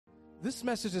This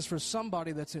message is for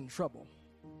somebody that's in trouble.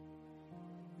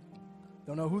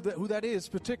 Don't know who that is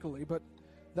particularly, but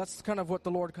that's kind of what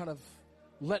the Lord kind of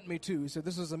led me to. He said,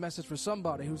 this is a message for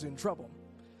somebody who's in trouble.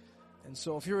 And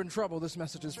so if you're in trouble, this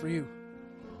message is for you.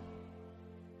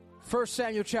 1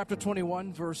 Samuel chapter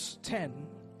 21, verse 10.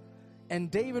 And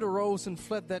David arose and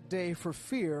fled that day for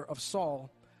fear of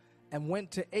Saul, and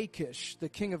went to Achish, the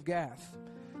king of Gath.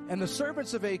 And the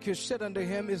servants of Achish said unto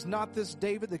him, Is not this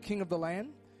David the king of the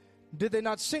land? Did they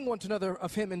not sing one to another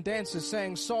of him in dances,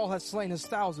 saying, Saul hath slain his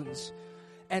thousands,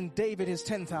 and David his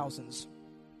 10,000s?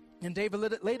 And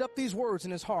David laid up these words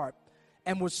in his heart,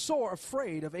 and was sore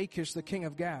afraid of Achish the king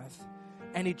of Gath.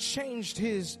 And he changed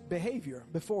his behavior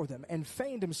before them, and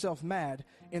feigned himself mad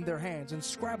in their hands, and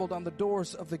scrabbled on the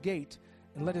doors of the gate,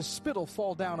 and let his spittle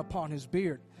fall down upon his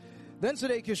beard. Then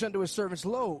said Achish unto his servants,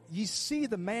 Lo, ye see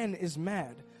the man is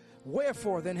mad.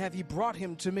 Wherefore then have ye brought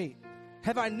him to me?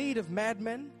 Have I need of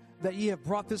madmen, that ye have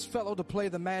brought this fellow to play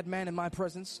the madman in my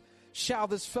presence? Shall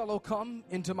this fellow come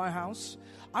into my house?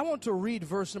 I want to read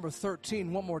verse number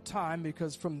 13 one more time,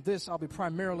 because from this I'll be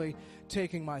primarily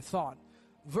taking my thought.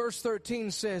 Verse 13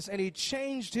 says, And he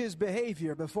changed his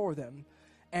behavior before them,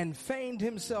 and feigned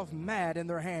himself mad in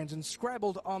their hands, and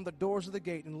scrabbled on the doors of the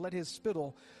gate, and let his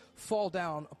spittle fall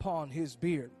down upon his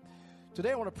beard.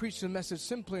 Today I want to preach a message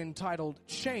simply entitled,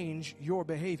 Change Your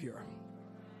Behavior.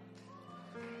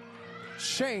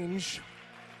 Change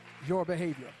your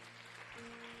behavior.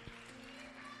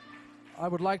 I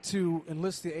would like to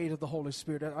enlist the aid of the Holy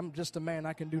Spirit. I'm just a man.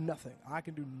 I can do nothing. I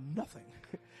can do nothing.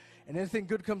 And anything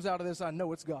good comes out of this, I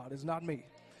know it's God. It's not me.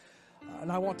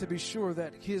 And I want to be sure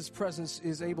that His presence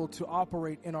is able to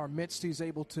operate in our midst. He's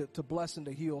able to bless and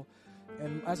to heal.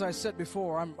 And as I said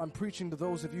before, I'm preaching to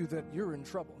those of you that you're in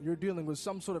trouble. You're dealing with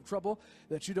some sort of trouble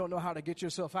that you don't know how to get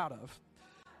yourself out of.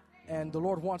 And the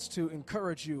Lord wants to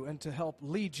encourage you and to help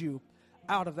lead you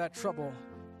out of that trouble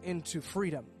into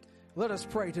freedom. Let us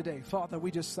pray today. Father,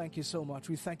 we just thank you so much.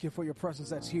 We thank you for your presence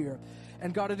that's here.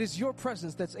 And God, it is your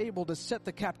presence that's able to set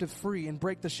the captive free and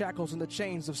break the shackles and the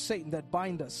chains of Satan that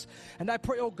bind us. And I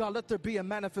pray, oh God, let there be a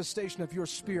manifestation of your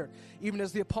Spirit. Even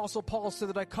as the Apostle Paul said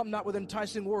that I come not with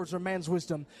enticing words or man's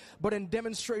wisdom, but in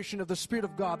demonstration of the Spirit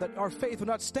of God, that our faith will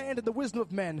not stand in the wisdom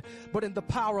of men, but in the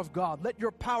power of God. Let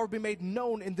your power be made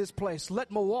known in this place.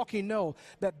 Let Milwaukee know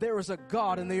that there is a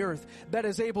God in the earth that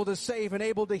is able to save and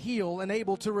able to heal and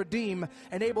able to redeem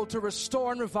and able to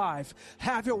restore and revive.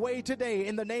 Have your way today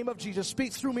in the name of Jesus.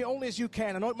 Speak through me only as you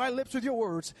can. Anoint my lips with your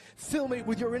words. Fill me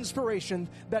with your inspiration,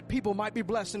 that people might be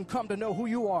blessed and come to know who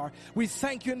you are. We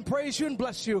thank you and praise you and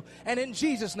bless you. And in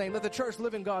Jesus' name, let the church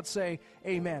living God say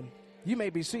amen. You may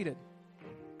be seated.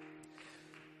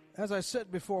 As I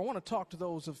said before, I want to talk to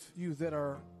those of you that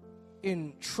are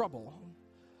in trouble,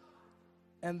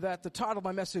 and that the title of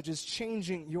my message is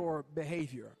Changing Your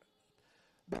Behavior.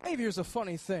 Behavior is a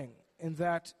funny thing in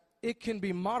that it can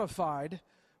be modified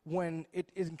when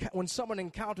when someone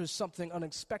encounters something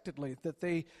unexpectedly that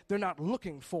they're not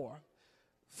looking for.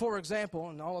 For example,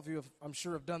 and all of you I'm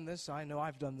sure have done this, I know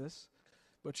I've done this,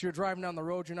 but you're driving down the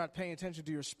road, you're not paying attention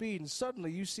to your speed, and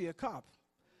suddenly you see a cop.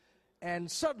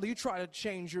 And suddenly you try to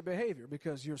change your behavior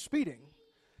because you're speeding.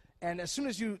 And as soon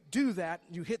as you do that,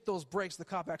 you hit those brakes, the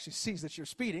cop actually sees that you're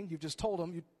speeding. You've just told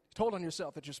him, told on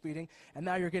yourself that you're speeding, and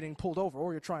now you're getting pulled over,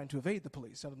 or you're trying to evade the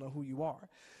police. I don't know who you are.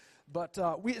 But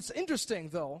it's interesting,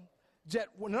 though, that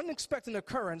when an unexpected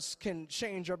occurrence can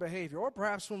change our behavior. Or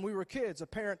perhaps when we were kids, a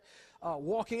parent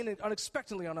walking in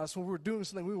unexpectedly on us when we were doing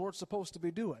something we weren't supposed to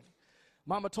be doing.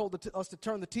 Mama told us to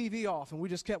turn the TV off, and we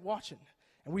just kept watching.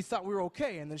 And we thought we were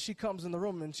okay, and then she comes in the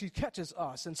room and she catches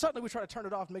us. And suddenly we try to turn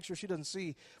it off and make sure she doesn't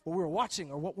see what we were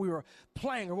watching or what we were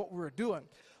playing or what we were doing.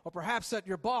 Or perhaps that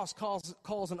your boss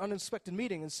calls an unexpected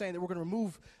meeting and saying that we're going to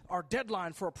remove our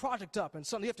deadline for a project up, and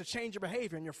suddenly you have to change your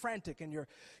behavior, and you're frantic, and you're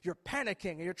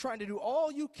panicking, and you're trying to do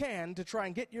all you can to try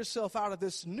and get yourself out of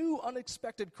this new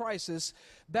unexpected crisis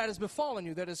that has befallen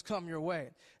you, that has come your way.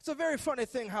 It's a very funny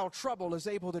thing how trouble is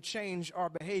able to change our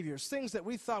behaviors. Things that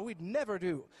we thought we'd never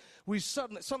do, we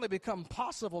suddenly become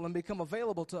possible and become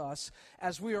available to us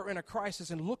as we are in a crisis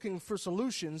and looking for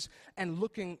solutions and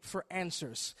looking for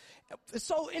answers. It's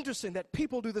so interesting that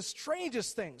people do the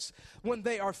strangest things when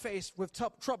they are faced with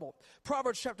trouble.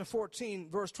 Proverbs chapter 14,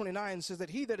 verse 29 says that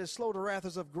he that is slow to wrath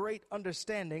is of great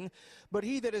understanding, but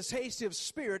he that is hasty of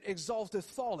spirit exalteth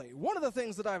folly. One of the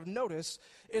things that I've noticed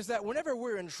is that whenever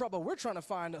we're in trouble, we're trying to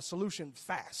find a solution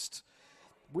fast.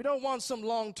 We don't want some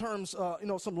long-term,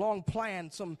 some long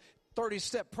plan, some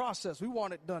 30-step process. We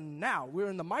want it done now. We're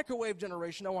in the microwave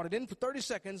generation. I want it in for 30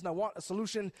 seconds, and I want a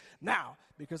solution now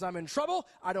because I'm in trouble.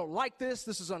 I don't like this.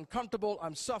 This is uncomfortable.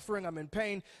 I'm suffering. I'm in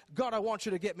pain. God, I want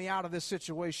you to get me out of this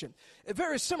situation.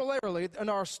 Very similarly, in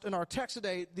our text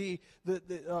today, the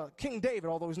King David,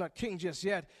 although he's not king just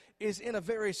yet, is in a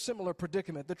very similar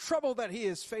predicament. The trouble that he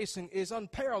is facing is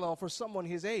unparalleled for someone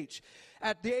his age.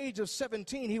 At the age of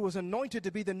 17, he was anointed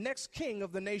to be the next king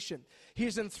of the nation. He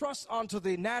is then thrust onto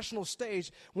the national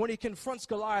stage when he confronts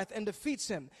Goliath and defeats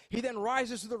him. He then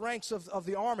rises to the ranks of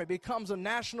the army, becomes a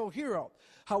national hero.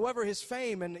 However, his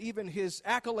fame and even his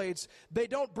accolades, they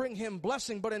don't bring him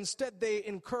blessing, but instead they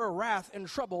incur wrath and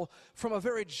trouble from a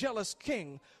very jealous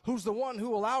king, who's the one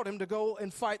who allowed him to go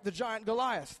and fight the giant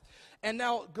Goliath. And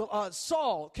now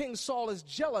King Saul is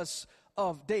jealous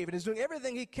of David, is doing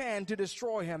everything he can to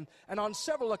destroy him, and on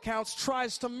several accounts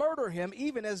tries to murder him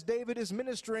even as David is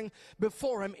ministering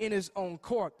before him in his own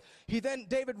court.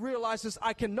 David realizes,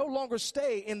 I can no longer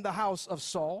stay in the house of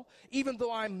Saul, even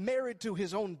though I'm married to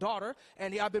his own daughter,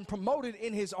 and I've been promoted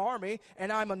in his army,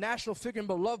 and I'm a national figure and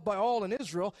beloved by all in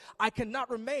Israel. I cannot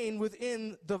remain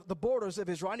within the borders of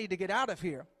Israel. I need to get out of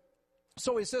here.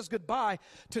 So he says goodbye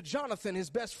to Jonathan, his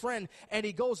best friend, and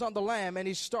he goes on the lam and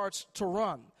he starts to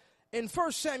run. In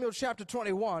 1 Samuel chapter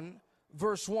 21,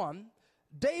 verse 1,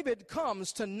 David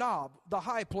comes to Nob, the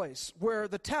high place, where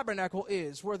the tabernacle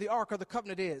is, where the Ark of the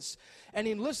Covenant is, and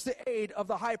he enlists the aid of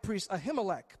the high priest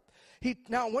Ahimelech.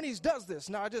 Now, when he does this,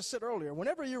 I just said earlier,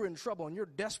 whenever you're in trouble and you're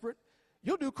desperate,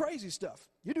 you'll do crazy stuff.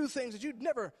 You do things that you'd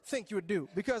never think you would do.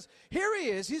 Because here he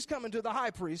is, he's coming to the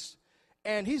high priest,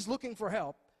 and he's looking for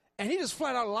help, and he just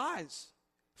flat out lies.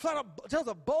 Flat out tells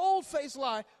a bold-faced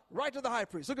lie right to the high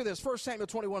priest. Look at this, 1 Samuel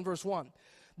 21, verse 1.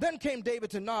 Then came David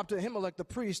to Nob to Ahimelech the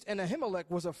priest, and Ahimelech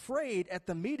was afraid at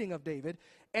the meeting of David,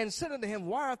 and said unto him,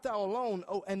 Why art thou alone,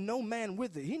 and no man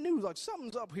with thee? He knew, like,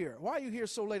 something's up here. Why are you here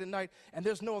so late at night, and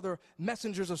there's no other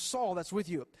messengers of Saul that's with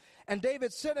you? And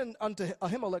David said unto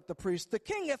Ahimelech the priest, The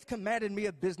king hath commanded me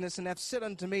a business, and hath said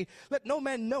unto me, Let no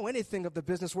man know anything of the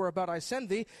business whereabout I send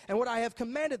thee, and what I have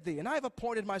commanded thee. And I have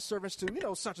appointed my servants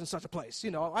to, such and such a place.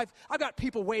 I've got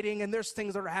people waiting, and there's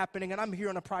things that are happening, and I'm here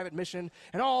on a private mission,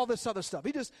 and all this other stuff.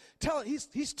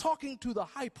 He's talking to the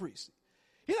high priest.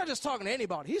 He's not just talking to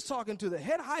anybody. He's talking to the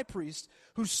head high priest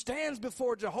who stands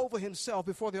before Jehovah himself,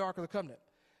 before the Ark of the Covenant,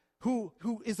 who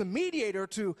is the mediator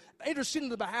to intercede on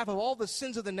the behalf of all the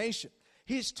sins of the nation.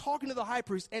 He's talking to the high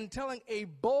priest and telling a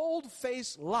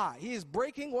bold-faced lie. He is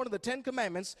breaking one of the 10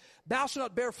 commandments, thou shalt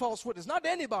not bear false witness, not to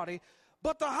anybody,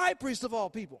 but the high priest of all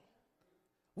people.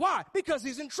 Why? Because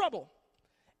he's in trouble.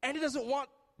 And he doesn't want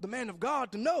the man of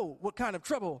God to know what kind of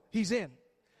trouble he's in.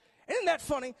 Isn't that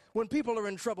funny? When people are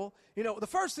in trouble, the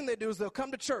first thing they do is they'll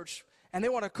come to church and they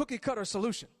want a cookie-cutter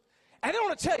solution. And they don't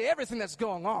want to tell you everything that's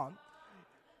going on.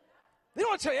 They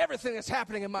don't want to tell you everything that's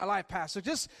happening in my life, Pastor.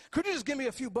 Could you just give me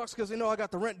a few bucks because I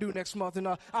got the rent due next month, and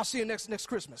I'll see you next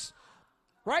Christmas,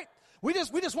 right? We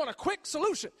just want a quick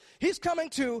solution. He's coming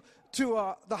to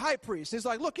the high priest. He's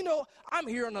like, look, I'm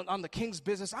here on the king's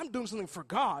business. I'm doing something for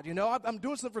God. I'm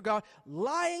doing something for God,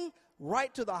 lying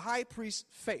right to the high priest's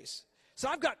face. So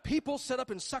I've got people set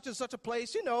up in such and such a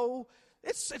place.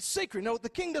 It's secret. The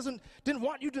king didn't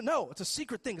want you to know. It's a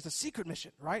secret thing. It's a secret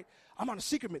mission, right? I'm on a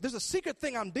secret mission. There's a secret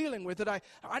thing I'm dealing with that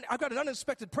I've got an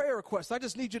unexpected prayer request I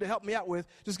just need you to help me out with.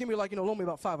 Just give me loan me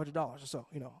about $500 or so,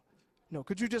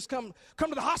 could you just come to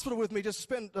the hospital with me, just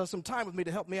spend some time with me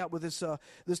to help me out with this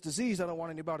disease I don't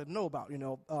want anybody to know about,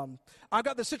 I've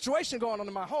got this situation going on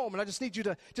in my home, and I just need you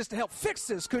to help fix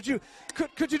this. Could you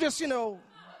just,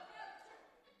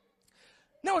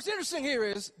 Now, what's interesting here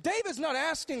is David's not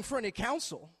asking for any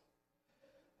counsel,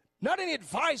 not any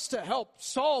advice to help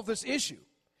solve this issue.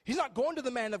 He's not going to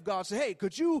the man of God and say, hey,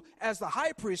 could you, as the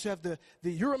high priest, who have the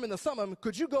Urim and the Thummim,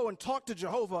 could you go and talk to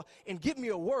Jehovah and give me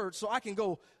a word so I can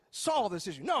go solve this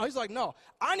issue? No, he's like, no,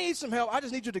 I need some help. I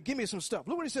just need you to give me some stuff.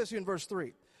 Look what he says here in verse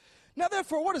 3. Now,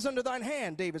 therefore, what is under thine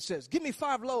hand, David says? Give me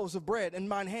 5 loaves of bread in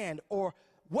mine hand, or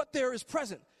what there is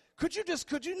present. Could you just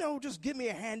give me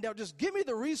a handout? Just give me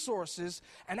the resources,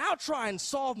 and I'll try and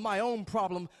solve my own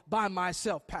problem by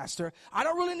myself, Pastor. I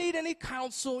don't really need any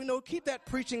counsel. Keep that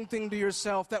preaching thing to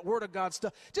yourself, that word of God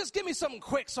stuff. Just give me something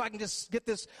quick so I can just get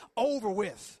this over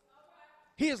with.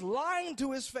 He is lying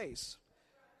to his face.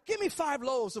 Give me 5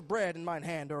 loaves of bread in mine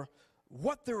hand, or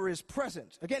what there is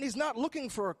present. Again, he's not looking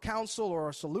for a counsel or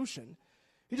a solution.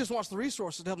 He just wants the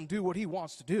resources to help him do what he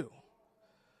wants to do,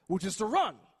 which is to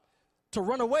run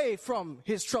away from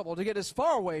his trouble, to get as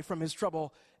far away from his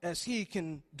trouble as he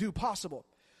can do possible.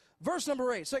 Verse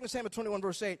number 8, 2 Samuel 21,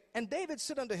 verse 8, And David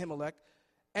said unto Ahimelech,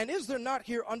 And is there not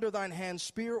here under thine hand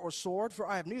spear or sword? For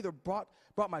I have neither brought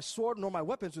my sword nor my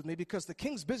weapons with me, because the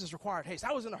king's business required haste.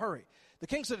 I was in a hurry. The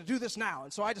king said to do this now,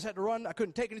 and so I just had to run. I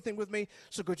couldn't take anything with me.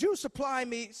 So could you supply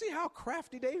me? See how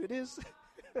crafty David is?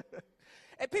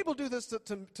 And people do this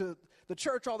to the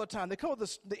church all the time. They come with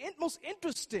the most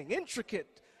interesting,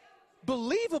 intricate,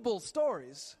 believable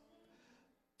stories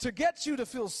to get you to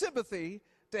feel sympathy,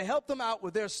 to help them out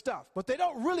with their stuff. But they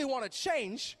don't really want to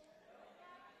change.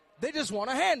 They just want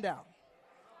a handout.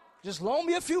 Just loan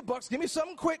me a few bucks, give me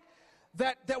something quick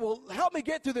that will help me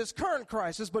get through this current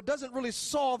crisis, but doesn't really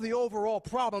solve the overall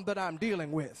problem that I'm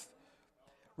dealing with.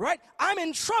 Right? I'm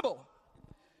in trouble.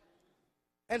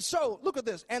 And so, look at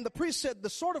this. And the priest said, the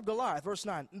sword of Goliath, verse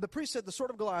 9. And the priest said, the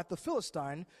sword of Goliath, the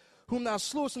Philistine, whom thou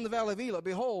slewest in the valley of Elah,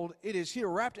 behold, it is here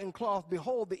wrapped in cloth.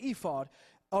 Behold the ephod,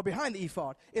 or behind the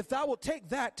ephod. If thou wilt take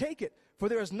that, take it. For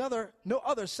there is no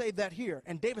other save that here.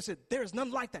 And David said, there is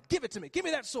none like that. Give it to me. Give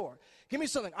me that sword. Give me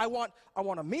something. I want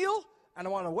a meal, and I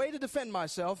want a way to defend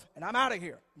myself, and I'm out of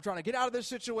here. I'm trying to get out of this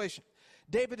situation.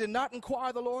 David did not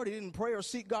inquire the Lord. He didn't pray or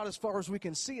seek God as far as we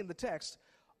can see in the text.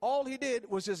 All he did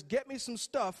was just get me some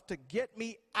stuff to get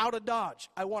me out of Dodge.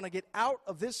 I want to get out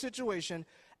of this situation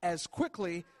as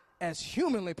quickly as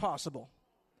humanly possible.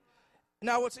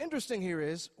 Now, what's interesting here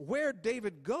is where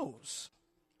David goes.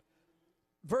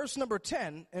 Verse number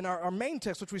 10 in our main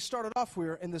text, which we started off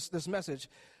with in this message.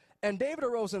 And David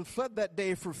arose and fled that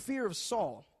day for fear of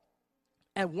Saul,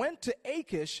 and went to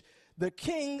Achish, the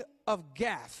king of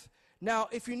Gath. Now,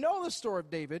 if you know the story of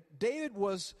David, David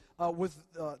was with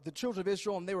the children of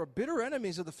Israel, and they were bitter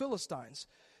enemies of the Philistines.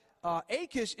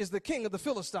 Achish is the king of the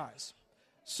Philistines.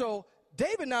 So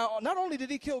David now, not only did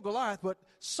he kill Goliath, but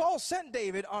Saul sent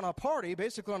David on a party,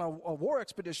 basically on a war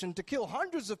expedition, to kill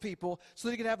hundreds of people so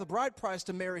that he could have the bride price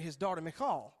to marry his daughter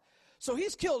Michal. So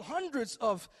he's killed hundreds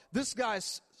of this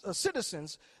guy's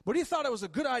citizens, but he thought it was a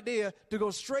good idea to go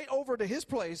straight over to his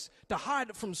place to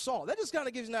hide from Saul. That just kind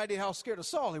of gives you an idea how scared of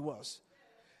Saul he was.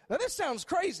 Now this sounds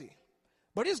crazy,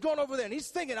 but he's going over there and he's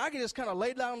thinking, I can just kind of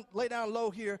lay down low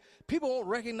here. People won't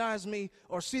recognize me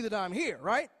or see that I'm here,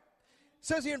 right? It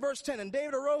says here in verse 10, and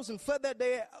David arose and fled that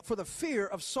day for the fear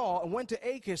of Saul, and went to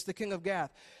Achish, the king of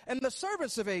Gath. And the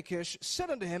servants of Achish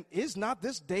said unto him, is not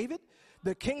this David,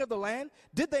 the king of the land?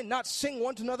 Did they not sing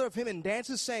one to another of him in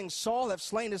dances, saying, Saul hath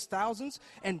slain his thousands,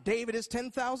 and David his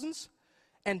 10,000s?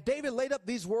 And David laid up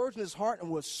these words in his heart, and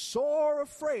was sore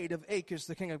afraid of Achish,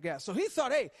 the king of Gath. So he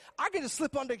thought, hey, I can just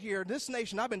slip under here. This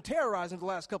nation I've been terrorizing for the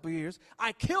last couple of years.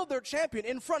 I killed their champion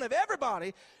in front of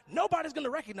everybody. Nobody's going to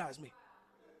recognize me.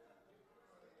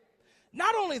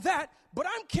 Not only that, but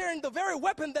I'm carrying the very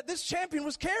weapon that this champion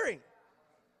was carrying.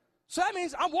 So that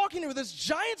means I'm walking here with this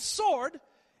giant sword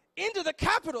into the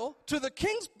capital, to the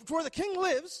king's, where the king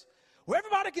lives, where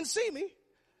everybody can see me,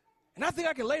 and I think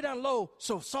I can lay down low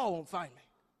so Saul won't find me.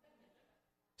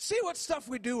 See what stuff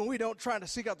we do when we don't try to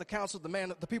seek out the counsel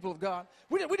of the people of God.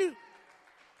 We do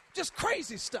just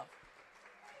crazy stuff.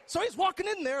 So he's walking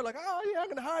in there like, oh yeah, I'm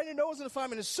going to hide your nose in the fire.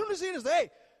 And as soon as he is,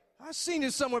 hey, I've seen you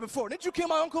somewhere before. Didn't you kill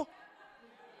my uncle?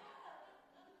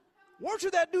 Weren't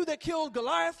you that dude that killed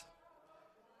Goliath?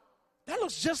 That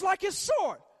looks just like his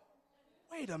sword.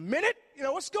 Wait a minute.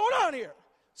 What's going on here?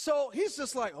 So he's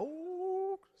just like,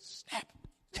 oh, snap.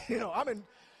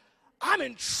 I'm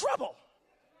in trouble.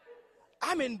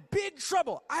 I'm in big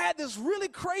trouble. I had this really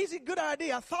crazy good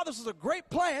idea. I thought this was a great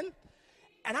plan,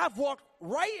 and I've walked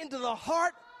right into the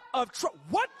heart of trouble.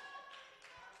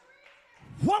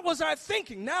 What was I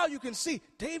thinking? Now you can see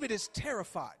David is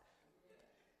terrified.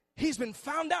 He's been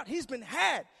found out. He's been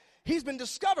had. He's been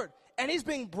discovered. And he's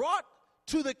being brought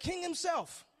to the king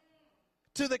himself,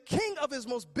 to the king of his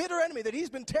most bitter enemy that he's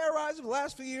been terrorizing for the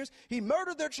last few years. He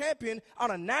murdered their champion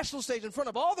on a national stage in front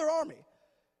of all their army.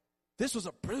 This was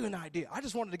a brilliant idea. I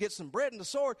just wanted to get some bread and a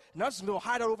sword, and I was just going to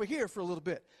hide out over here for a little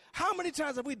bit. How many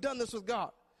times have we done this with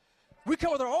God? We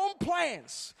come with our own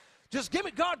plans. Just give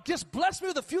me, God, just bless me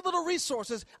with a few little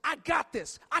resources. I got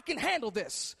this. I can handle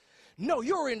this. No,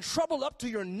 you're in trouble up to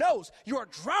your nose. You are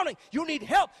drowning. You need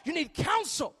help. You need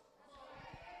counsel.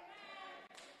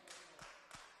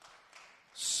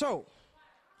 So,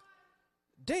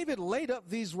 David laid up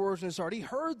these words in his heart. He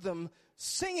heard them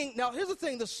singing. Now, here's the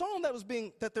thing. The song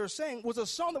that they're saying was a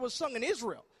song that was sung in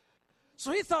Israel.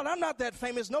 So he thought, I'm not that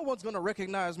famous. No one's going to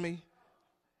recognize me.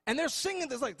 And they're singing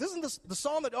this, like, this isn't the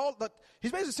song that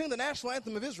he's basically singing the national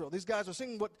anthem of Israel. These guys are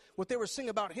singing what they were singing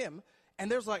about him.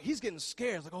 And he's getting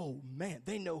scared. It's like, oh, man,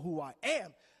 they know who I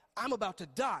am. I'm about to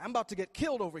die. I'm about to get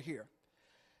killed over here.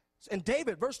 And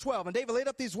David, verse 12, and David laid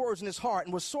up these words in his heart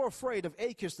and was sore afraid of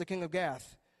Achish, the king of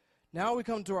Gath. Now we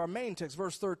come to our main text,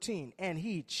 verse 13. And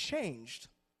he changed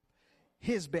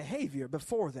his behavior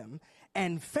before them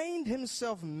and feigned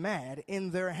himself mad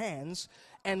in their hands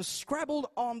and scrabbled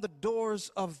on the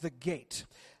doors of the gate.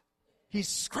 He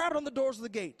scrabbled on the doors of the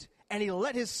gate, and he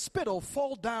let his spittle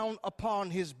fall down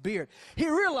upon his beard. He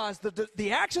realized that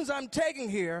the actions I'm taking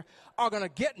here are going to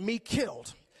get me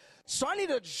killed. So I need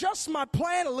to adjust my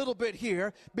plan a little bit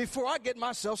here before I get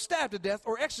myself stabbed to death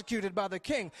or executed by the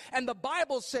king. And the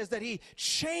Bible says that he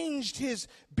changed his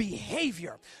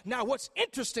behavior. Now, what's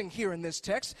interesting here in this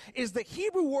text is the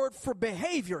Hebrew word for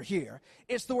behavior here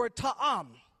is the word ta'am.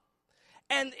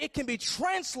 And it can be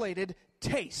translated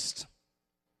taste.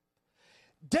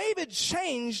 David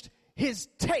changed his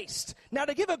taste. Now,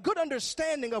 to give a good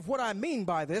understanding of what I mean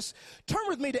by this, turn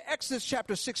with me to Exodus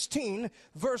chapter 16,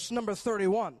 verse number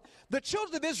 31. The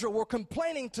children of Israel were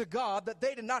complaining to God that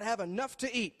they did not have enough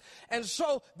to eat. And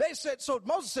so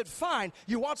Moses said, fine,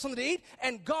 you want something to eat?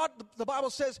 And God, the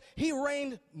Bible says, he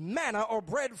rained manna or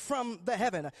bread from the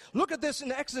heaven. Look at this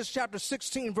in Exodus chapter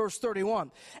 16, verse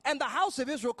 31. And the house of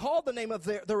Israel called the name of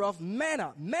thereof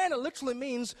manna. Manna literally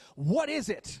means, what is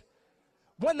it?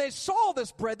 When they saw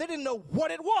this bread, they didn't know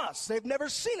what it was. They've never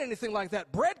seen anything like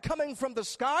that. Bread coming from the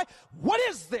sky. What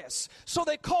is this? So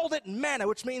they called it manna,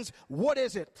 which means, what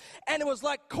is it? And it was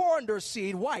like coriander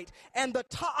seed, white. And the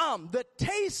ta'am, the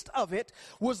taste of it,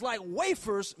 was like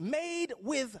wafers made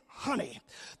with honey.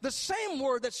 The same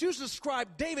word that's used to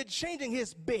describe David changing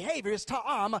his behavior, his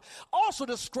ta'am, also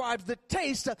describes the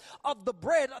taste of the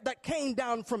bread that came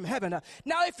down from heaven.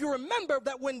 Now, if you remember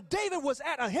that when David was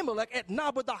at Ahimelech, at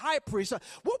Nob with the high priest,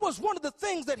 what was one of the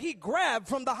things that he grabbed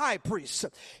from the high priest?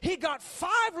 He got 5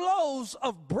 loaves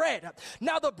of bread.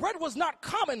 Now, the bread was not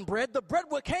common bread. The bread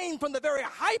came from the very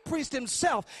high priest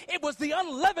himself. It was the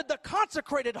unleavened, the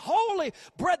consecrated, holy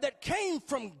bread that came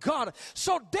from God.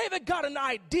 So David got an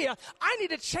idea. I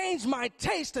need to change my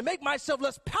taste to make myself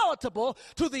less palatable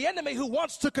to the enemy who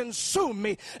wants to consume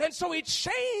me. And so he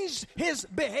changed his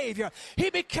behavior. He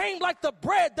became like the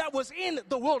bread that was in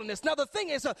the wilderness. Now, the thing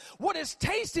is, what is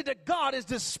tasty to God is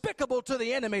despicable to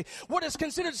the enemy. What is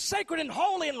considered sacred and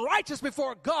holy and righteous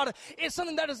before God is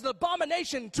something that is an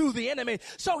abomination to the enemy.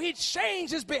 So he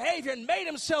changed his behavior and made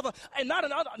himself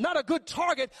not a good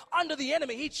target under the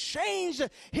enemy. He changed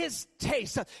his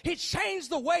taste. He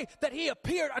changed the way that he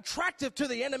appeared attractive to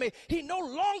the enemy. He no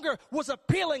longer was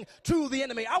appealing to the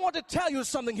enemy. I want to tell you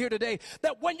something here today,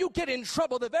 that when you get in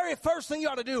trouble, the very first thing you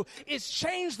ought to do is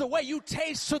change the way you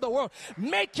taste to the world.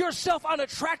 Make yourself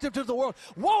unattractive to the world.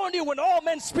 Woe unto you when all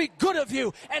men speak good of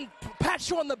you and pat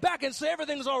you on the back and say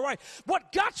everything's all right.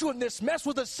 What got you in this mess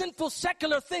were the sinful,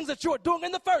 secular things that you were doing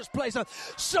in the first place.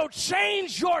 So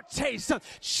change your taste.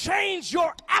 Change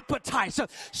your appetite.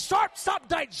 Stop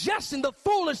digesting the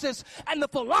foolishness and the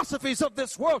philosophies of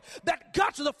this world that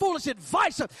got you, the foolish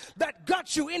advice that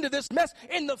got you into this mess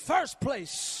in the first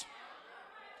place.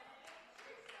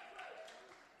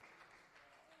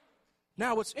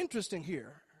 Now, what's interesting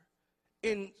here,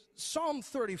 in Psalm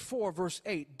 34, verse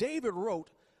 8, David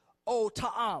wrote, O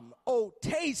ta'am, O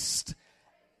taste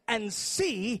and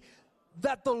see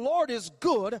that the Lord is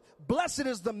good. Blessed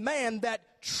is the man that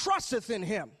trusteth in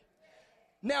him.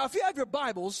 Now, if you have your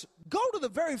Bibles, go to the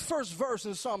very first verse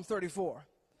in Psalm 34.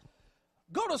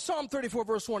 Go to Psalm 34,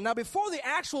 verse 1. Now, before the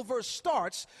actual verse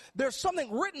starts, there's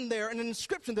something written there in an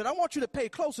inscription that I want you to pay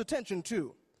close attention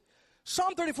to.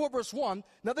 Psalm 34, verse 1.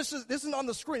 Now, this isn't on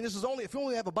the screen. This is only, if you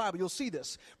only have a Bible, you'll see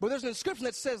this. But there's an inscription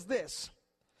that says this: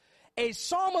 a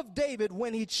psalm of David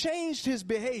when he changed his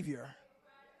behavior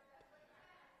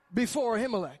before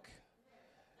Ahimelech.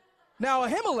 Now,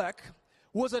 Ahimelech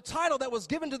was a title that was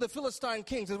given to the Philistine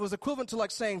kings. It was equivalent to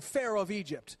like saying Pharaoh of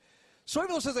Egypt. So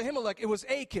even though it says Ahimelech, it was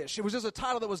Achish. It was just a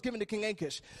title that was given to King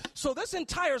Achish. So this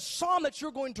entire psalm that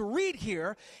you're going to read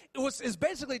here is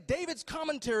basically David's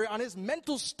commentary on his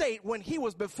mental state when he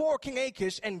was before King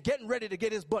Achish and getting ready to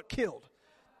get his butt killed.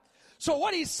 So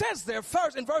what he says there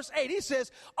first in verse 8, he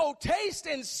says, oh, taste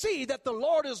and see that the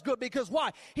Lord is good. Because why?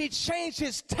 He changed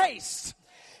his taste.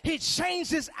 He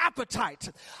changed his appetite.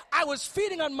 I was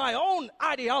feeding on my own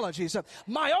ideologies,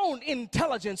 my own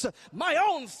intelligence, my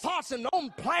own thoughts and own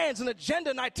plans and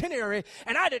agenda and itinerary,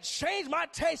 and I had to change my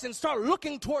taste and start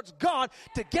looking towards God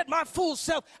to get my fool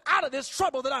self out of this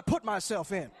trouble that I put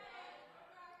myself in.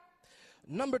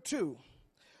 Number 2.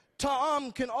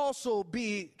 Ta'am can also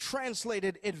be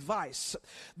translated advice.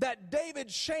 That David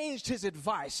changed his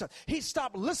advice. He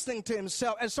stopped listening to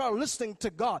himself and started listening to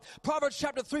God. Proverbs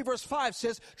chapter 3 verse 5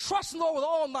 says, trust in the Lord with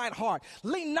all thine heart.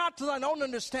 Lean not to thine own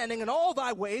understanding. In all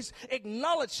thy ways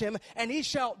acknowledge him, and he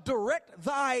shall direct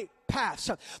thy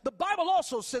paths. The Bible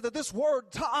also said that this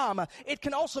word ta'am, it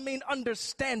can also mean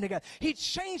understanding. He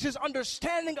changed his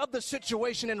understanding of the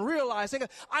situation and realizing,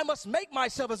 I must make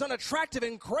myself as unattractive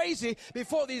and crazy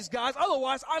before these guys,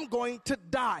 otherwise I'm going to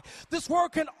die. This word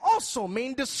can also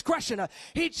mean discretion.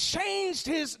 He changed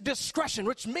his discretion,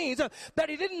 which means that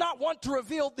he did not want to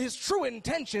reveal his true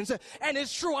intentions and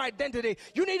his true identity.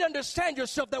 You need to understand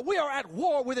yourself that we are at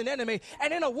war with an enemy,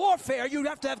 and in a warfare you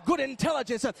have to have good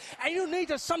intelligence, and you need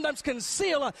to sometimes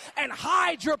conceal and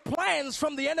hide your plans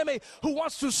from the enemy who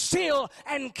wants to steal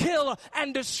and kill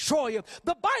and destroy you.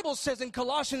 The Bible says in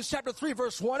Colossians chapter 3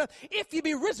 verse 1, if you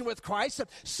be risen with Christ,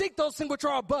 seek those things which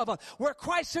are above, where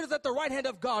Christ sitteth at the right hand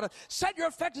of God. Set your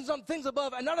affections on things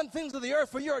above and not on things of the earth,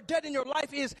 for you are dead and your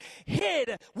life is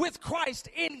hid with Christ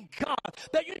in God.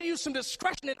 That you need to use some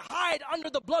discretion and hide under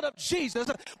the blood of Jesus.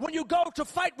 When you go to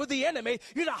fight with the enemy,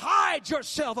 you need to hide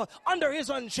yourself under his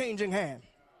unchanging hand.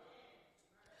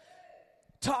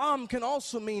 Ta'am can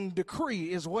also mean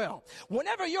decree as well.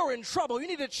 Whenever you're in trouble, you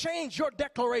need to change your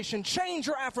declaration, change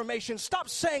your affirmation. Stop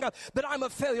saying that I'm a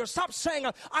failure. Stop saying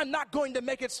I'm not going to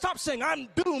make it. Stop saying I'm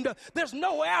doomed. There's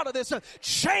no way out of this.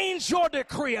 Change your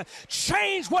decree.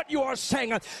 Change what you are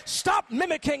saying. Stop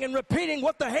mimicking and repeating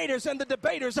what the haters and the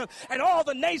debaters and all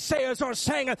the naysayers are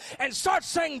saying, and start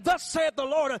saying, thus saith the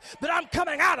Lord, that I'm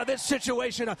coming out of this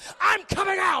situation. I'm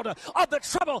coming out of the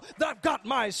trouble that I've got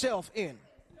myself in.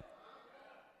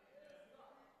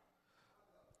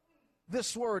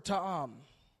 This word ta'am,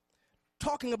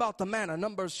 talking about the manna,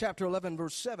 Numbers chapter 11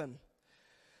 verse 7.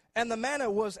 And the manna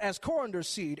was as coriander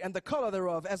seed, and the color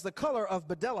thereof as the color of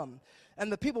bdellium. And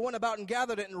the people went about and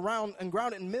gathered it and ground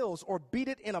it in mills, or beat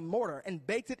it in a mortar, and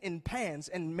baked it in pans,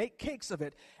 and make cakes of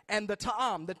it. And the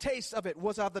ta'am, the taste of it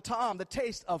was of the ta'am, the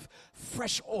taste of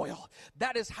fresh oil.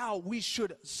 That is how we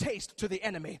should taste to the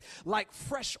enemy, like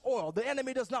fresh oil. The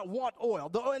enemy does not want oil.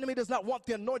 The enemy does not want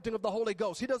the anointing of the Holy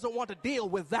Ghost. He doesn't want to deal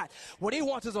with that. What he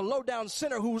wants is a low-down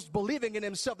sinner who's believing in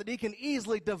himself that he can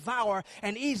easily devour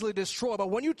and easily destroy. But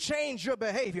when you change your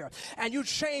behavior and you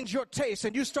change your taste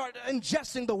and you start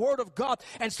ingesting the Word of God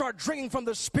and start drinking from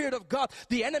the Spirit of God,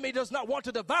 the enemy does not want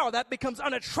to devour that, becomes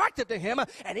unattractive to him,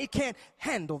 and he can't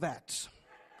handle that.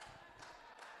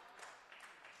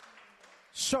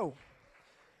 So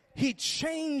he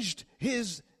changed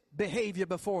his behavior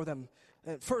before them.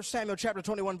 1 Samuel chapter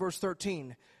 21 verse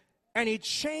 13. And he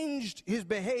changed his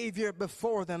behavior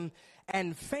before them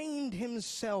and feigned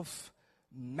himself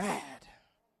mad.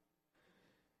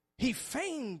 He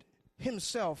feigned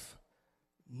himself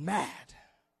mad.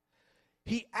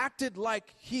 He acted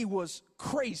like he was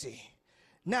crazy.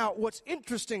 Now, what's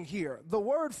interesting here, the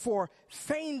word for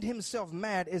feigned himself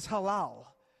mad is halal.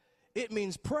 It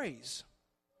means praise.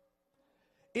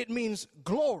 It means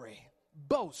glory,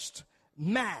 boast,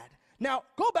 mad. Now,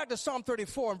 go back to Psalm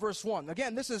 34 and verse 1.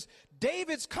 Again, this is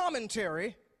David's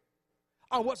commentary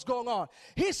on what's going on.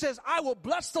 He says, I will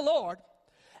bless the Lord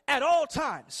at all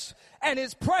times, and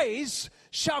his praise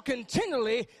shall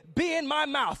continually be in my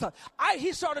mouth.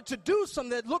 He started to do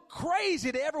something that looked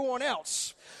crazy to everyone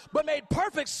else, but made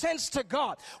perfect sense to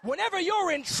God. Whenever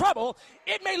you're in trouble,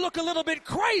 it may look a little bit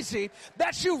crazy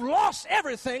that you've lost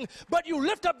everything, but you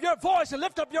lift up your voice and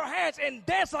lift up your hands and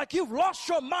dance like you've lost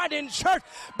your mind in church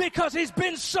because he's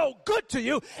been so good to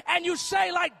you. And you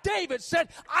say like David said,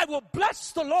 I will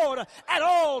bless the Lord at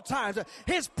all times.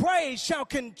 His praise shall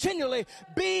continually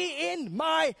be in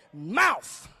my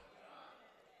mouth.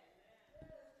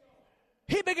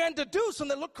 He began to do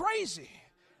something that looked crazy.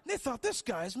 They thought, this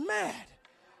guy's mad.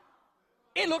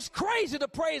 It looks crazy to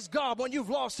praise God when you've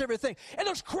lost everything. It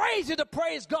looks crazy to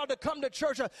praise God to come to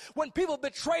church when people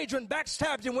betrayed you and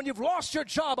backstabbed you, when you've lost your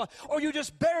job or you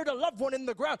just buried a loved one in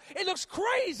the ground. It looks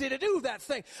crazy to do that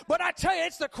thing. But I tell you,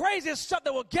 it's the craziest stuff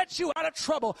that will get you out of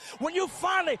trouble. When you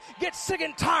finally get sick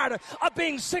and tired of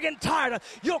being sick and tired,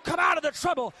 you'll come out of the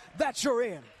trouble that you're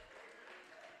in.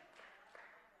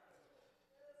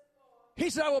 He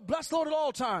said, I will bless the Lord at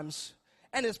all times,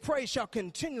 and his praise shall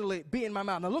continually be in my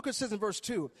mouth. Now look what it says in verse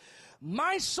 2.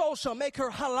 My soul shall make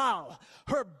her halal,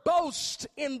 her boast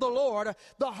in the Lord.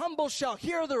 The humble shall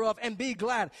hear thereof and be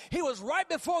glad. He was right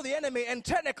before the enemy, and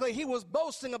technically he was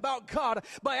boasting about God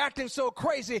by acting so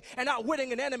crazy and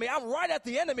outwitting an enemy. I'm right at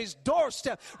the enemy's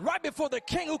doorstep, right before the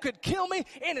king who could kill me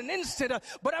in an instant,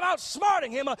 but I'm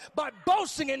outsmarting him by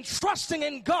boasting and trusting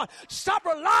in God. Stop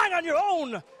relying on your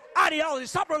own ideologies.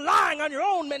 Stop relying on your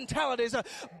own mentalities.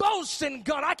 Boast in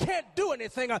God. I can't do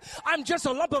anything. I'm just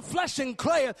a lump of flesh and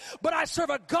clay, but I serve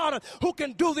a God who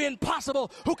can do the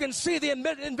impossible, who can see the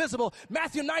invisible.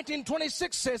 Matthew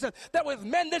 19:26 says that with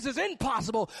men this is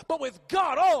impossible, but with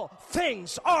God all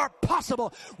things are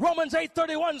possible. Romans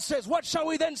 8:31 says, what shall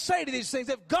we then say to these things?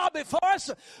 If God be for us,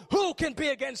 who can be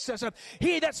against us?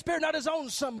 He that spared not his own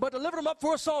son, but delivered him up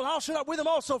for us all, how shall not with him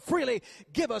also freely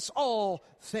give us all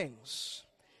things?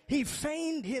 He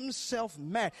feigned himself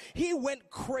mad. He went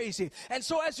crazy. And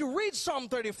so as you read Psalm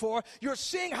 34, you're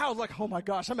seeing how, like, oh my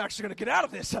gosh, I'm actually going to get out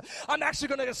of this. I'm actually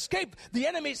going to escape the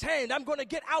enemy's hand. I'm going to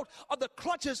get out of the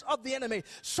clutches of the enemy.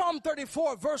 Psalm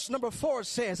 34, verse number 4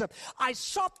 says, I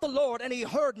sought the Lord, and he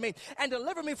heard me, and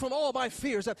delivered me from all my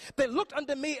fears. They looked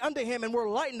unto him, and were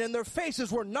lightened, and their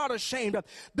faces were not ashamed.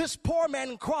 This poor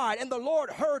man cried, and the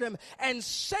Lord heard him, and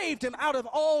saved him out of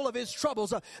all of his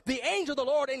troubles. The angel of the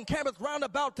Lord encampeth round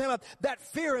about them that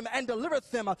fear him, and delivereth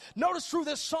them. Notice through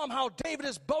this psalm how David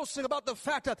is boasting about the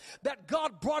fact that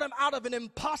God brought him out of an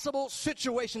impossible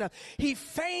situation. He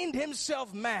feigned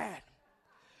himself mad.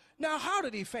 Now, how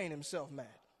did he feign himself mad?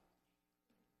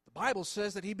 The Bible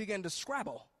says that he began to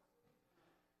scrabble.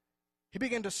 He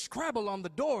began to scrabble on the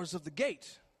doors of the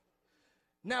gate.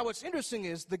 Now, what's interesting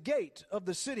is the gate of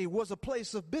the city was a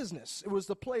place of business. It was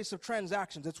the place of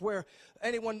transactions. It's where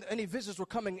any visitors were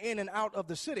coming in and out of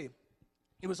the city.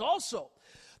 It was also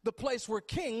the place where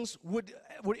kings would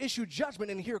issue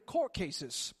judgment and hear court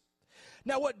cases.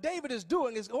 Now, what David is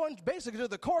doing is going basically to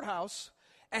the courthouse,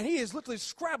 and he is literally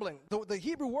scrabbling. The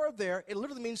Hebrew word there, it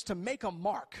literally means to make a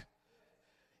mark.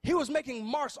 He was making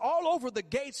marks all over the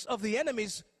gates of the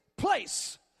enemy's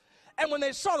place. And when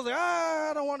they saw it, they're like,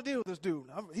 I don't want to deal with this dude.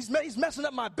 He's messing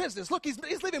up my business. Look, he's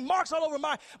leaving marks all over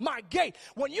my gate.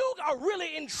 When you are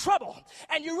really in trouble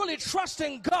and you're really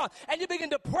trusting God and you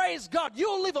begin to praise God,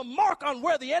 you'll leave a mark on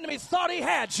where the enemy thought he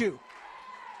had you.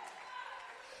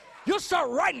 You'll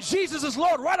start writing Jesus is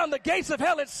Lord right on the gates of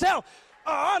hell itself.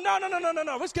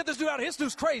 No. Let's get this dude out of here. This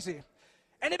dude's crazy.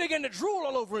 And he began to drool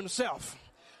all over himself.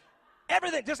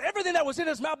 Everything that was in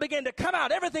his mouth began to come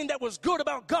out. Everything that was good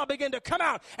about God began to come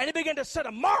out. And he began to set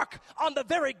a mark on the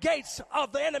very gates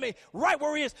of the enemy, right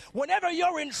where he is. Whenever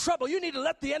you're in trouble, you need to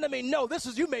let the enemy know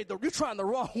you're trying the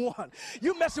wrong one.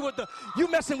 You messing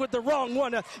with the wrong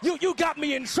one. You got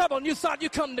me in trouble and you thought you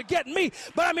come to get me.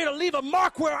 But I'm here to leave a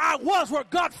mark where I was, where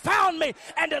God found me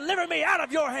and delivered me out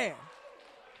of your hand.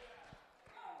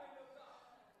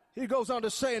 He goes on to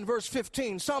say in verse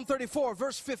 15, Psalm 34,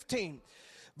 verse 15.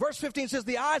 Verse 15 says,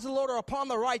 the eyes of the Lord are upon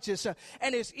the righteous,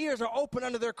 and his ears are open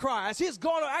unto their cries. He's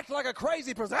going to act like a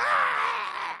crazy person.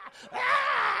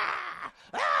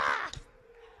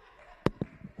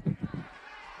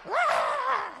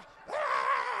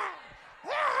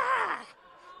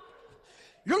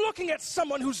 You're looking at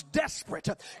someone who's desperate.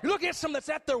 You're looking at someone that's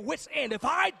at their wit's end. If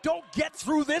I don't get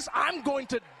through this, I'm going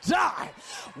to die.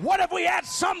 What if we had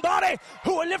somebody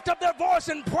who would lift up their voice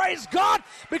and praise God?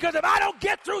 Because if I don't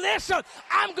get through this,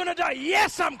 I'm going to die.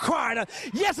 Yes, I'm crying.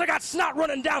 Yes, I got snot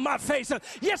running down my face.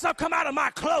 Yes, I've come out of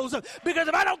my clothes. Because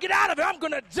if I don't get out of it, I'm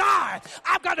going to die.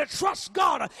 I've got to trust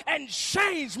God and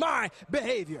change my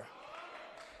behavior.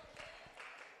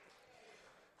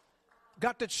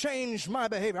 Got to change my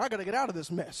behavior. I got to get out of this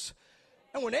mess.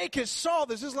 And when Achish saw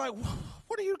this, he's like,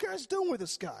 what are you guys doing with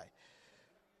this guy?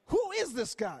 Who is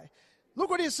this guy?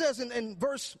 Look what he says in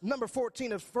verse number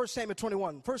 14 of 1 Samuel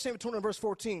 21. 1 Samuel 21, verse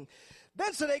 14.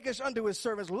 Then said Achish unto his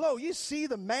servants, lo, you see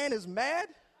the man is mad?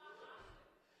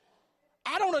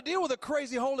 I don't want to deal with a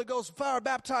crazy Holy Ghost fire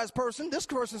baptized person. This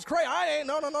person's crazy. No. I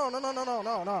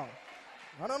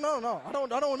don't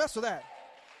want to mess with that.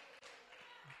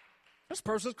 This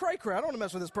person's cray-cray. I don't want to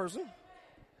mess with this person.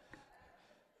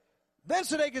 Then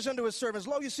said Achish unto his servants,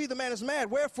 lo, you see the man is mad.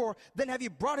 Wherefore then have ye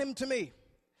brought him to me?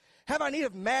 Have I need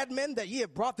of madmen that ye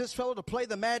have brought this fellow to play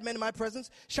the madman in my presence?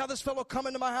 Shall this fellow come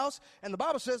into my house? And the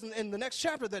Bible says in the next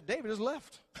chapter that David has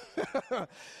left.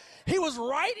 He was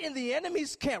right in the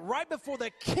enemy's camp, right before the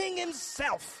king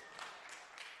himself.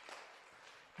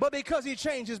 But because he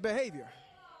changed his behavior,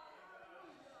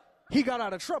 he got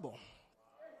out of trouble.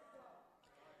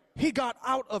 He got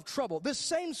out of trouble. This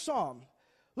same psalm,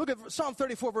 look at Psalm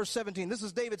 34, verse 17. This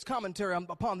is David's commentary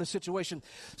upon this situation.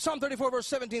 Psalm 34, verse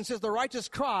 17 says, the righteous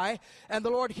cry, and the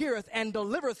Lord heareth, and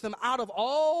delivereth them out of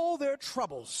all their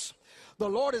troubles. The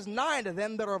Lord is nigh to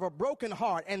them that are of a broken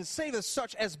heart, and saveth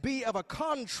such as be of a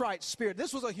contrite spirit.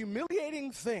 This was a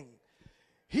humiliating thing.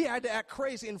 He had to act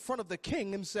crazy in front of the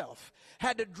king himself.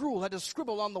 Had to drool, had to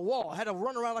scribble on the wall, had to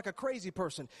run around like a crazy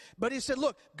person. But he said,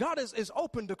 look, God is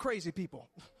open to crazy people.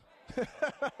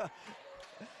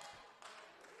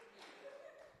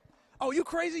 Oh, you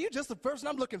crazy? You're just the person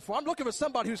I'm looking for. I'm looking for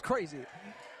somebody who's crazy.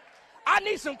 I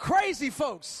need some crazy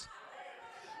folks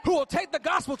who will take the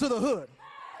gospel to the hood.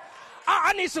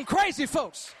 I need some crazy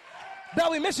folks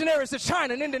that'll be missionaries to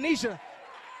China and Indonesia.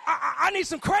 I need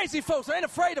some crazy folks who ain't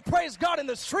afraid to praise God in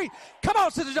the street. Come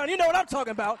on, Sister John, you know what I'm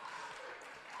talking about.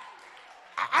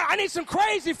 I need some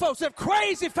crazy folks who have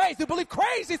crazy faith, who believe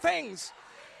crazy things,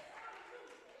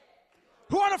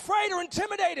 who aren't afraid or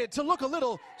intimidated to look a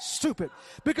little stupid,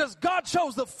 because God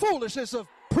chose the foolishness of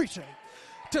preaching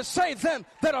to save them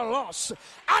that are lost.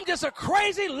 I'm just a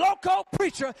crazy, loco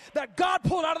preacher that God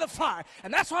pulled out of the fire.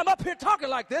 And that's why I'm up here talking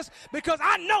like this, because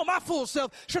I know my fool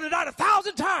self should have died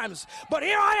 1,000 times. But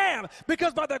here I am,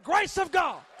 because by the grace of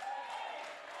God.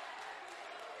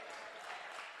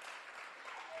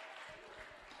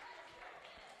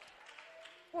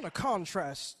 I want to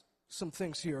contrast some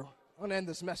things here. I want to end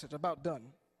this message, about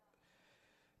done.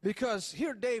 Because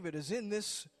here David is in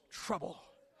this trouble,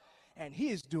 and he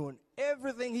is doing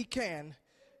everything he can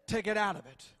to get out of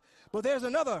it. But there's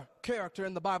another character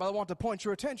in the Bible I want to point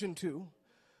your attention to,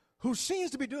 who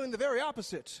seems to be doing the very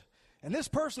opposite. And this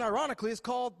person, ironically, is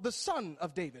called the son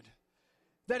of David.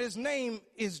 That his name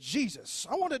is Jesus.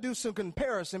 I want to do some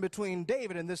comparison between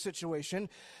David in this situation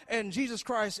and Jesus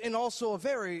Christ in also a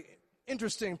very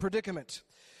interesting predicament.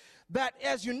 That,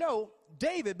 as you know,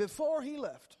 David, before he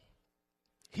left,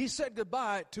 he said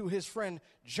goodbye to his friend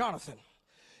Jonathan.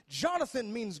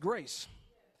 Jonathan means grace.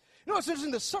 You know what's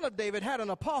interesting? The son of David had an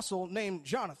apostle named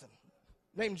Jonathan,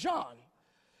 named John.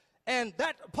 And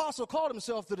that apostle called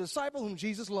himself the disciple whom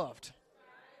Jesus loved.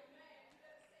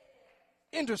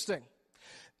 Interesting.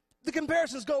 The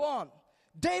comparisons go on.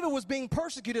 David was being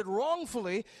persecuted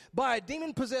wrongfully by a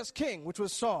demon-possessed king, which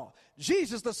was Saul.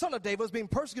 Jesus, the son of David, was being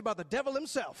persecuted by the devil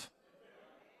himself.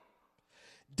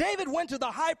 David went to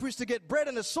the high priest to get bread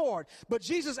and a sword, but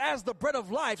Jesus, as the bread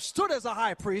of life, stood as a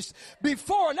high priest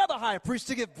before another high priest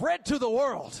to give bread to the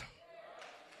world.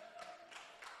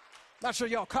 Not sure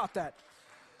y'all caught that.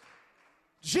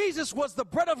 Jesus was the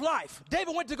bread of life.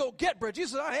 David went to go get bread.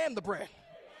 Jesus said, I am the bread.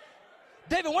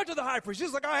 David went to the high priest.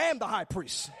 Jesus was like, I am the high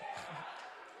priest.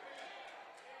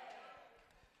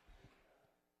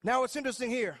 Now, what's interesting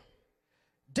here,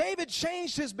 David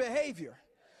changed his behavior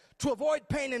to avoid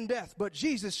pain and death, but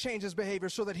Jesus changed his behavior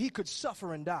so that he could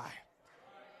suffer and die.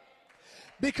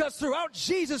 Because throughout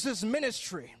Jesus'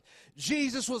 ministry,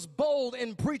 Jesus was bold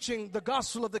in preaching the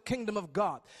gospel of the kingdom of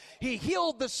God. He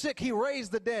healed the sick. He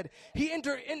raised the dead. He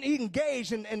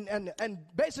engaged and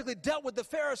basically dealt with the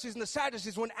Pharisees and the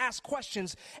Sadducees when asked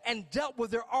questions and dealt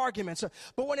with their arguments.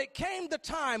 But when it came the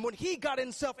time when he got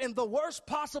himself in the worst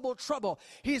possible trouble,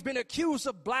 he's been accused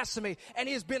of blasphemy and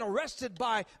he's been arrested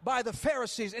by the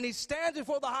Pharisees, and he stands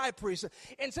before the high priest.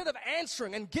 Instead of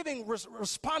answering and giving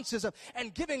responses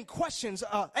and giving questions,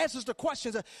 answers to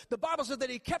questions, the Bible says that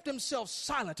he kept himself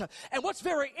silent. And what's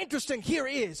very interesting here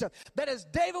is that as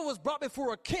David was brought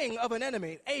before a king of an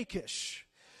enemy, Achish,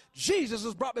 Jesus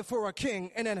was brought before a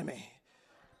king, an enemy.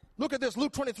 Look at this,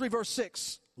 Luke 23 verse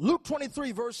 6. Luke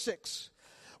 23 verse 6.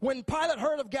 When Pilate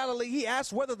heard of Galilee, he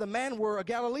asked whether the man were a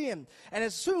Galilean. And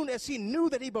as soon as he knew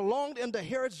that he belonged into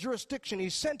Herod's jurisdiction,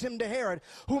 he sent him to Herod,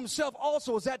 who himself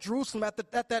also was at Jerusalem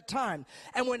at that time.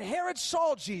 And when Herod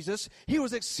saw Jesus, he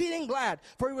was exceeding glad,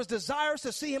 for he was desirous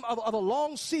to see him of a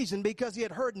long season, because he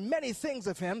had heard many things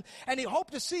of him, and he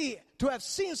hoped to have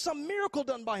seen some miracle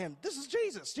done by him. This is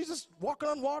Jesus. Jesus walking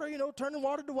on water, turning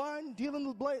water to wine, healing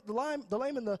the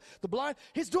lame and the blind.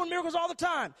 He's doing miracles all the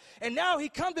time. And now he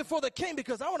comes before the king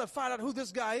because I want to find out who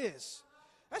this guy is.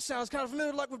 That sounds kind of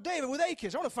familiar, like with David, with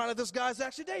Achish. I want to find out if this guy is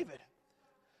actually David.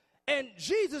 And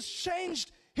Jesus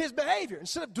changed his behavior.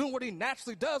 Instead of doing what he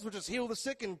naturally does, which is heal the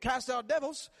sick and cast out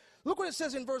devils, look what it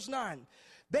says in verse 9.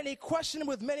 Then he questioned him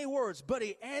with many words, but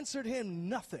he answered him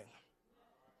nothing.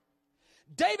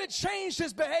 David changed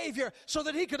his behavior so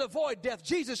that he could avoid death.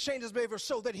 Jesus changed his behavior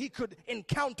so that he could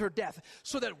encounter death,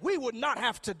 so that we would not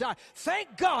have to die.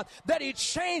 Thank God that he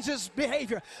changed his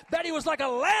behavior, that he was like a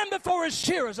lamb before his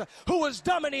shearers, who was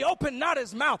dumb and he opened not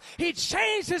his mouth. He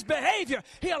changed his behavior.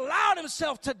 He allowed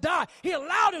himself to die. He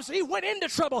went into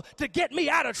trouble to get me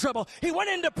out of trouble. He went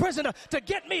into prison to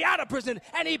get me out of prison,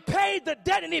 and he paid the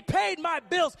debt and he paid my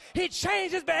bills. He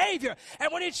changed his behavior,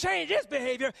 and when he changed his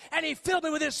behavior and he filled me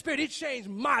with his spirit, he changed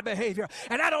my behavior,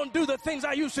 and I don't do the things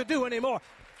I used to do anymore.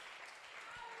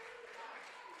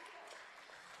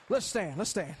 Let's stand.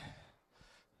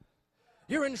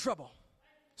 You're in trouble.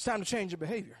 It's time to change your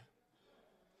behavior.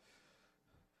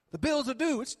 The bills are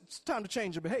due. It's time to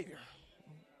change your behavior.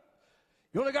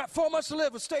 You only got 4 months to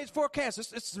live with stage 4 cancer.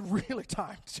 It's really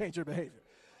time to change your behavior.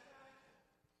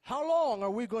 How long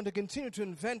are we going to continue to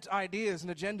invent ideas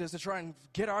and agendas to try and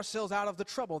get ourselves out of the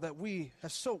trouble that we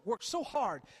have worked so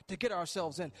hard to get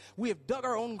ourselves in? We have dug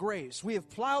our own graves. We have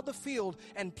plowed the field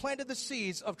and planted the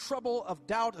seeds of trouble, of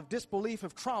doubt, of disbelief,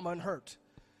 of trauma and hurt.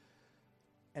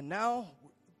 And now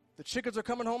the chickens are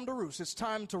coming home to roost. It's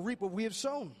time to reap what we have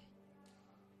sown.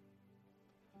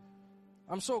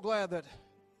 I'm so glad that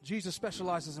Jesus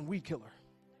specializes in weed killer.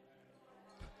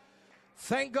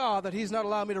 Thank God that he's not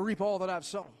allowed me to reap all that I've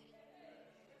sown.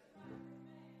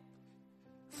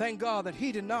 Thank God that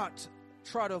he did not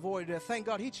try to avoid death. Thank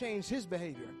God he changed his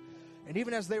behavior. And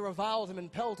even as they reviled him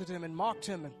and pelted him and mocked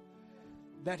him, and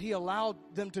that he allowed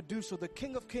them to do so, the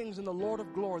King of Kings and the Lord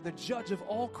of Glory, the judge of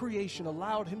all creation,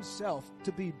 allowed himself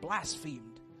to be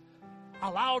blasphemed,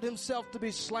 allowed himself to be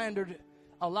slandered,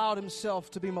 allowed himself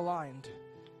to be maligned.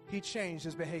 He changed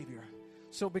his behavior.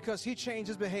 So because he changed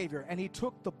his behavior and he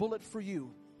took the bullet for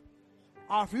you,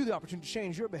 I offer you the opportunity to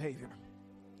change your behavior.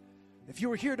 If you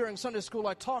were here during Sunday school,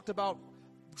 I talked about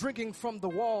drinking from the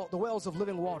wells of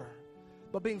living water,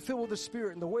 but being filled with the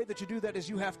Spirit. And the way that you do that is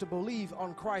you have to believe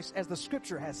on Christ as the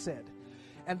Scripture has said.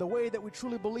 And the way that we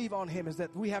truly believe on him is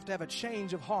that we have to have a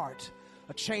change of heart,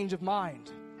 a change of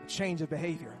mind, a change of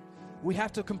behavior. We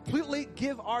have to completely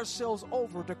give ourselves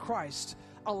over to Christ,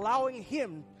 allowing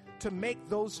him to make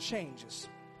those changes.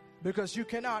 Because you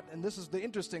cannot, and this is the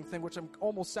interesting thing, which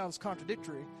almost sounds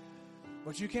contradictory,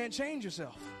 but you can't change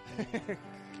yourself.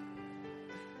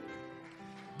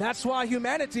 That's why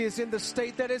humanity is in the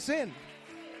state that it's in.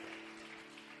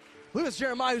 Look at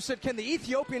Jeremiah, who said, can the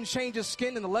Ethiopian change his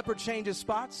skin and the leopard change his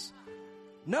spots?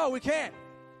 No, we can't.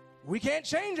 We can't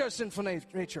change our sinful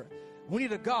nature. We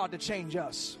need a God to change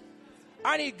us.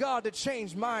 I need God to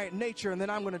change my nature, and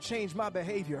then I'm going to change my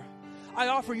behavior. I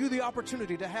offer you the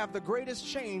opportunity to have the greatest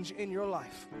change in your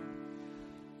life.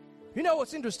 You know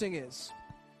what's interesting is,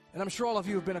 and I'm sure all of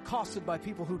you have been accosted by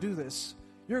people who do this.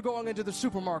 You're going into the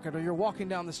supermarket or you're walking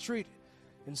down the street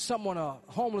and someone, a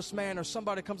homeless man or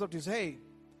somebody comes up to you and says, hey,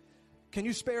 can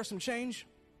you spare some change?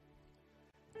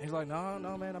 And he's like, no,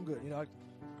 man, I'm good. You know,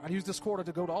 I use this quarter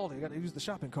to go to Aldi. I got to use the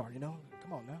shopping cart, you know.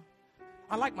 Come on now.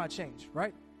 I like my change,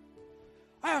 right?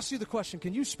 I ask you the question,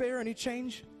 can you spare any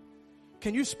change?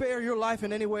 Can you spare your life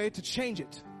in any way to change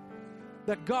it?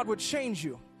 That God would change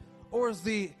you? Or is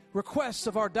the request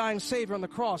of our dying Savior on the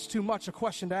cross too much a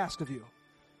question to ask of you?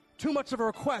 Too much of a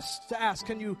request to ask,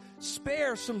 can you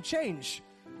spare some change?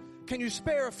 Can you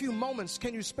spare a few moments?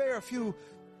 Can you spare a few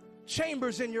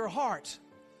chambers in your heart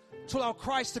to allow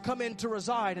Christ to come in to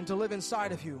reside and to live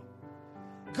inside of you?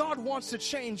 God wants to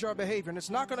change our behavior, and it's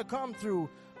not going to come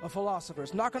through a philosopher.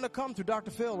 It's not going to come through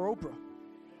Dr. Phil or Oprah.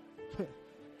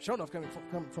 Sure enough, coming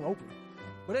from Oprah.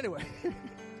 But anyway,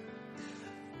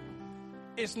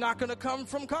 it's not going to come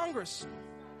from Congress.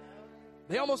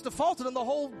 They almost defaulted on the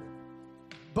whole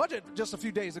budget just a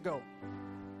few days ago.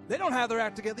 They don't have their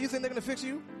act together. You think they're going to fix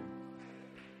you?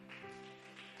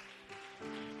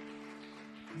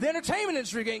 The entertainment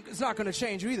industry is not going to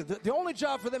change you either. The only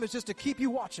job for them is just to keep you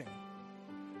watching,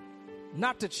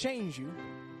 not to change you.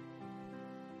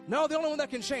 No, the only one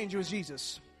that can change you is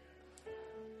Jesus.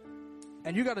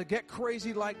 And you got to get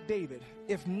crazy like David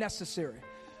if necessary.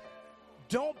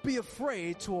 Don't be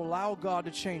afraid to allow God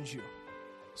to change you.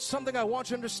 Something I want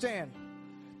you to understand.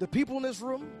 The people in this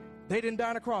room, they didn't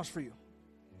die on a cross for you.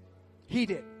 He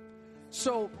did.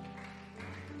 So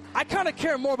I kind of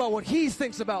care more about what he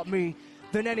thinks about me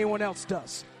than anyone else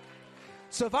does.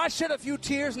 So if I shed a few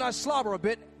tears and I slobber a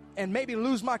bit and maybe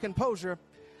lose my composure,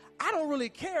 I don't really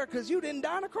care because you didn't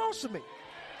die on a cross for me.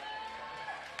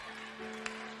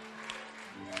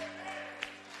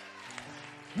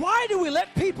 Why do we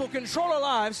let people control our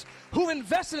lives who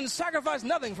invested and sacrificed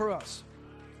nothing for us?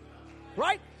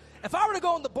 Right? If I were to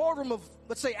go in the boardroom of,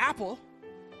 let's say, Apple,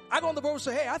 I go in the boardroom and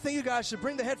say, hey, I think you guys should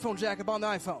bring the headphone jack up on the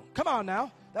iPhone. Come on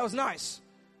now. That was nice.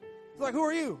 It's like, who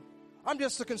are you? I'm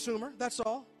just a consumer. That's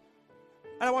all.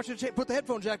 And I want you to put the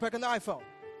headphone jack back on the iPhone.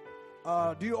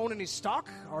 Do you own any stock?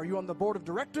 Are you on the board of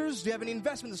directors? Do you have any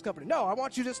investment in this company? No, I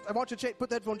want you to put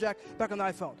the headphone jack back on the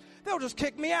iPhone. They'll just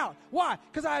kick me out. Why?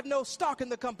 Because I have no stock in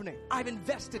the company. I've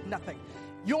invested nothing.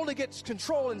 You only get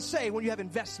control and say when you have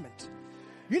investment.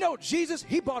 You know, Jesus,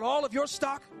 he bought all of your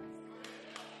stock.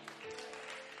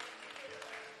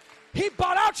 He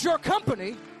bought out your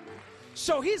company,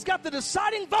 so he's got the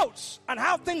deciding votes on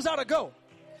how things ought to go.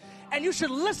 And you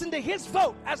should listen to his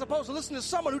vote as opposed to listening to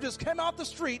someone who just came out the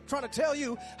street trying to tell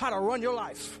you how to run your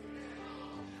life.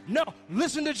 No,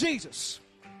 listen to Jesus,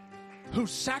 who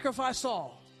sacrificed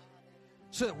all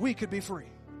so that we could be free.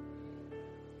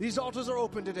 These altars are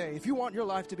open today. If you want your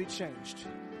life to be changed,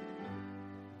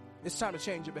 it's time to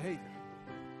change your behavior.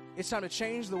 It's time to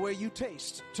change the way you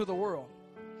taste to the world.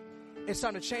 It's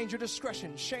time to change your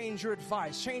discretion, change your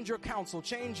advice, change your counsel,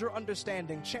 change your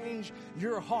understanding, change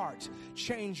your heart,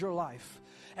 change your life.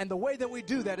 And the way that we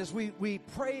do that is we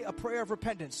pray a prayer of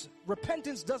repentance.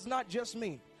 Repentance does not just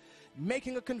mean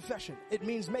making a confession. It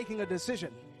means making a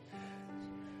decision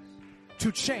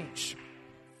to change.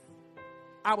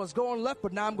 I was going left,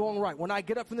 but now I'm going right. When I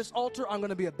get up from this altar, I'm going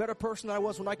to be a better person than I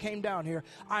was when I came down here.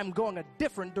 I'm going a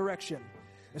different direction.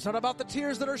 It's not about the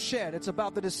tears that are shed. It's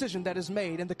about the decision that is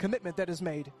made and the commitment that is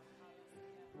made.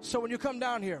 So when you come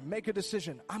down here, make a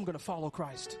decision. I'm going to follow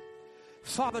Christ.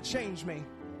 Father, change me.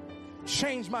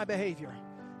 Change my behavior.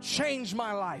 Change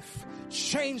my life.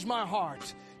 Change my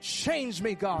heart. Change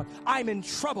me, God. I'm in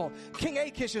trouble. King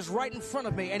Achish is right in front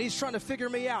of me, and he's trying to figure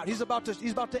me out. He's about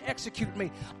to execute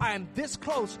me. I am this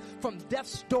close from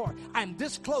death's door. I'm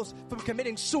this close from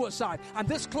committing suicide. I'm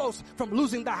this close from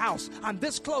losing the house. I'm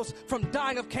this close from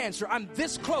dying of cancer. I'm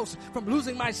this close from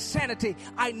losing my sanity.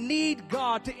 I need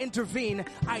God to intervene.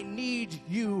 I need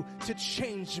you to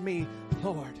change me,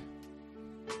 Lord.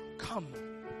 Come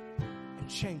and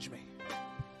change me.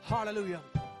 Hallelujah.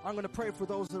 I'm going to pray for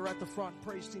those that are at the front.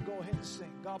 Praise team, go ahead and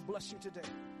sing. God bless you today.